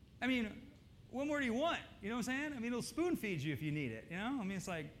 I mean, what more do you want? You know what I'm saying? I mean, it'll spoon feed you if you need it, you know? I mean, it's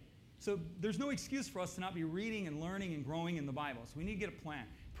like, so there's no excuse for us to not be reading and learning and growing in the Bible. So we need to get a plan,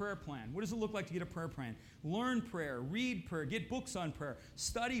 prayer plan. What does it look like to get a prayer plan? Learn prayer, read prayer, get books on prayer,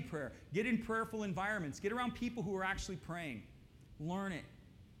 study prayer, get in prayerful environments, get around people who are actually praying. Learn it.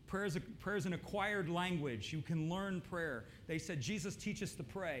 Prayer is an acquired language. You can learn prayer. They said, Jesus, teach us to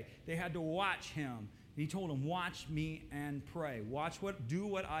pray. They had to watch him. He told them, watch me and pray. Do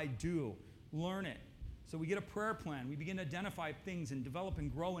what I do. Learn it. So we get a prayer plan. We begin to identify things and develop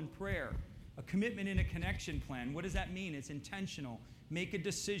and grow in prayer. A commitment and a connection plan. What does that mean? It's intentional. Make a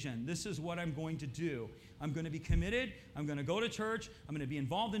decision. This is what I'm going to do. I'm going to be committed. I'm going to go to church. I'm going to be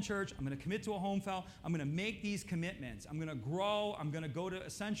involved in church. I'm going to commit to a home fel. I'm going to make these commitments. I'm going to grow. I'm going to go to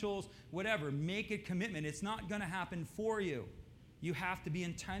essentials, whatever. Make a commitment. It's not going to happen for you. You have to be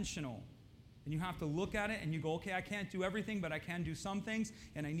intentional. And you have to look at it and you go, okay, I can't do everything, but I can do some things,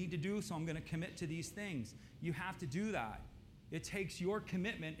 and I need to do, so I'm going to commit to these things. You have to do that. It takes your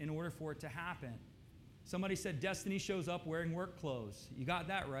commitment in order for it to happen. Somebody said destiny shows up wearing work clothes. You got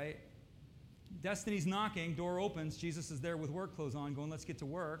that right. Destiny's knocking, door opens, Jesus is there with work clothes on going, let's get to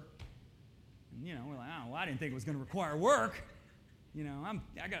work. And, you know, we're like, oh, well, I didn't think it was going to require work. You know,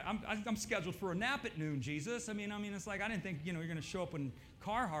 I'm scheduled for a nap at noon, Jesus. I mean, it's like I didn't think, you're going to show up in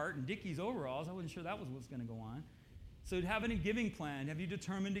Carhartt and Dickies overalls. I wasn't sure that was what's going to go on. So have a giving plan. Have you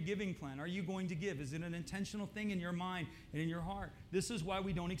determined a giving plan? Are you going to give? Is it an intentional thing in your mind and in your heart? This is why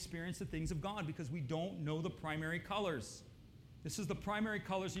we don't experience the things of God, because we don't know the primary colors. This is the primary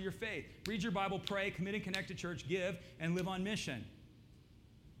colors of your faith. Read your Bible, pray, commit and connect to church, give, and live on mission.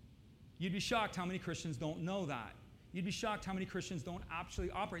 You'd be shocked how many Christians don't know that. You'd be shocked how many Christians don't actually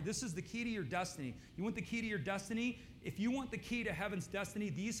operate. This is the key to your destiny. You want the key to your destiny? If you want the key to heaven's destiny,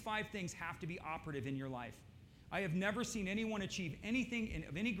 these 5 things have to be operative in your life. I have never seen anyone achieve anything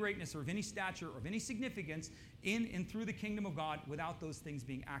of any greatness or of any stature or of any significance in and through the kingdom of God without those things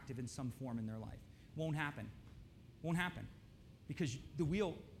being active in some form in their life. Won't happen. Won't happen. Because the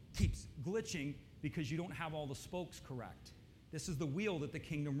wheel keeps glitching because you don't have all the spokes correct. This is the wheel that the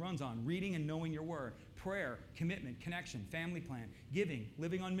kingdom runs on. Reading and knowing your word. Prayer, commitment, connection, family plan, giving,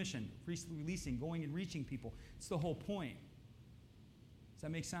 living on mission, releasing, going and reaching people. It's the whole point. Does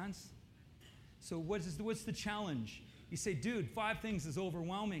that make sense? So what's the challenge? You say, dude, 5 things is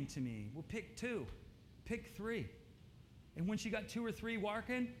overwhelming to me. Well, pick 2. Pick 3. And once you got 2 or 3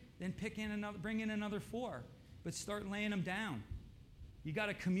 working, then bring in another 4. But start laying them down. You got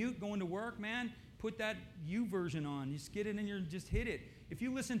to commute going to work, man. put that YouVersion on. Just get it in your, just hit it. If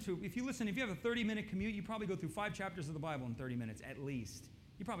you have a 30-minute commute, you probably go through 5 chapters of the Bible in 30 minutes, at least.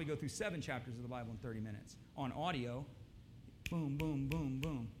 You probably go through 7 chapters of the Bible in 30 minutes on audio. Boom, boom, boom,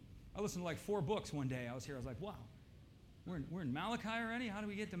 boom. I listened to like 4 books one day. I was like, wow, we're in Malachi already? How do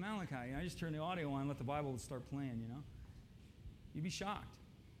we get to Malachi? I just turn the audio on and let the Bible start playing, You'd be shocked.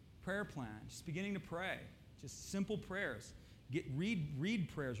 Prayer plan, just beginning to pray. Just simple prayers. Read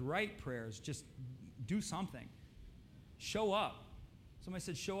prayers, write prayers. Just do something. Show up. Somebody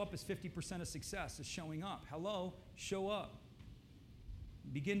said show up is 50% of success, is showing up. Hello, show up.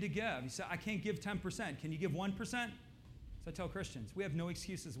 Begin to give. You say, I can't give 10%. Can you give 1%? So I tell Christians, we have no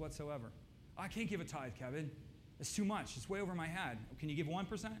excuses whatsoever. I can't give a tithe, Kevin. It's too much. It's way over my head. Can you give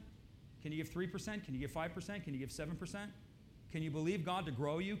 1%? Can you give 3%? Can you give 5%? Can you give 7%? Can you believe God to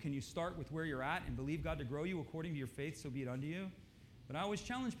grow you? Can you start with where you're at and believe God to grow you according to your faith, so be it unto you? But I always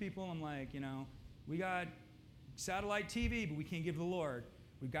challenge people. I'm like, we got satellite TV, but we can't give to the Lord.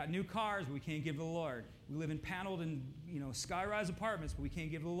 We've got new cars, but we can't give to the Lord. We live in paneled and sky-rise apartments, but we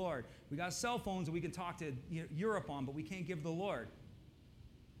can't give to the Lord. We got cell phones that we can talk to Europe on, but we can't give to the Lord.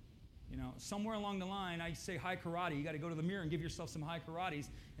 Somewhere along the line, I say high karate. You got to go to the mirror and give yourself some high karates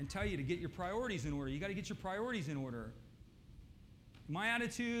and tell you to get your priorities in order. You got to get your priorities in order. My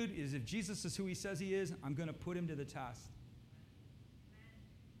attitude is if Jesus is who he says he is, I'm going to put him to the test.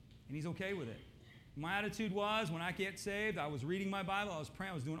 And he's okay with it. My attitude was when I get saved, I was reading my Bible, I was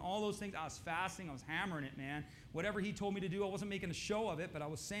praying, I was doing all those things. I was fasting, I was hammering it, man. Whatever he told me to do, I wasn't making a show of it, but I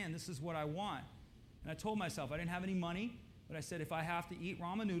was saying, this is what I want. And I told myself I didn't have any money, but I said, if I have to eat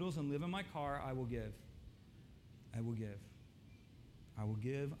ramen noodles and live in my car, I will give. I will give. I will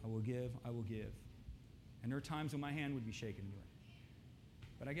give, I will give, I will give. And there are times when my hand would be shaking.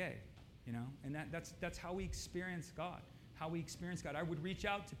 But I gave, and that's how we experience God. How we experience God. I would reach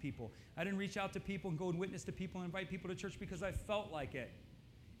out to people. I didn't reach out to people and go and witness to people and invite people to church because I felt like it.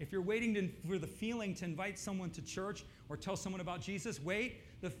 If you're waiting for the feeling to invite someone to church or tell someone about Jesus, wait.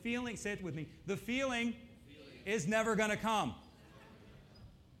 The feeling, say it with me, the feeling is never going to come.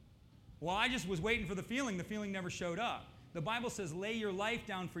 Well, I just was waiting for the feeling. The feeling never showed up. The Bible says lay your life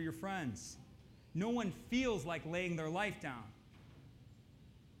down for your friends. No one feels like laying their life down.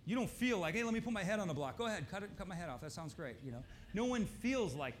 You don't feel like, hey, let me put my head on the block. Go ahead, cut my head off. That sounds great. No one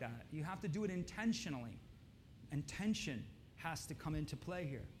feels like that. You have to do it intentionally. Intention has to come into play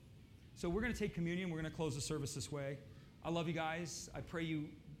here. So we're going to take communion. We're going to close the service this way. I love you guys. I pray you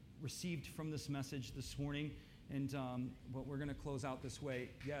received from this message this morning. And but we're going to close out this way.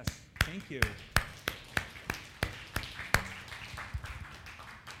 Yes, thank you.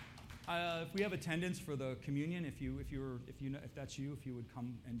 If we have attendance for the communion, if that's you, if you would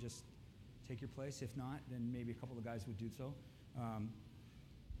come and just take your place. If not, then maybe a couple of guys would do so.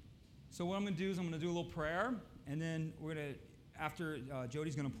 So what I'm going to do is I'm going to do a little prayer, and then we're going to, after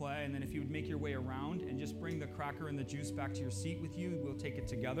Jody's going to play, and then if you would make your way around and just bring the cracker and the juice back to your seat with you, we'll take it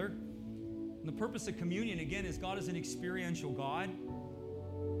together. And the purpose of communion, again, is God is an experiential God,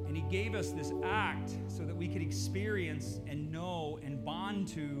 and he gave us this act so that we could experience and know and bond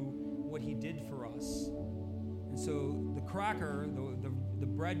to what he did for us. And so the cracker, the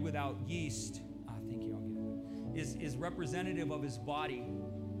bread without yeast, thank you, I'll get it, is representative of his body,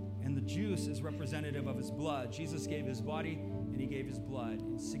 and the juice is representative of his blood. Jesus gave his body and he gave his blood.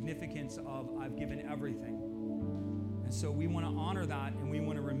 It's significance of I've given everything. And so we want to honor that and we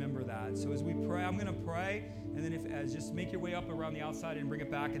want to remember that. So as we pray, I'm going to pray, and then just make your way up around the outside and bring it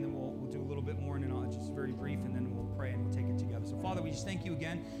back, and then we'll do a little bit more, and then I'll just very brief, and then we'll pray and we'll take it together. So Father, we just thank you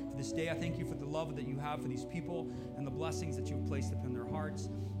again for this day. I thank you for the love that you have for these people and the blessings that you've placed upon their hearts.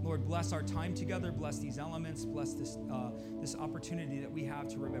 Lord, bless our time together. Bless these elements. Bless this opportunity that we have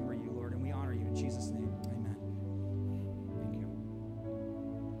to remember you, Lord, and we honor you in Jesus' name. Amen.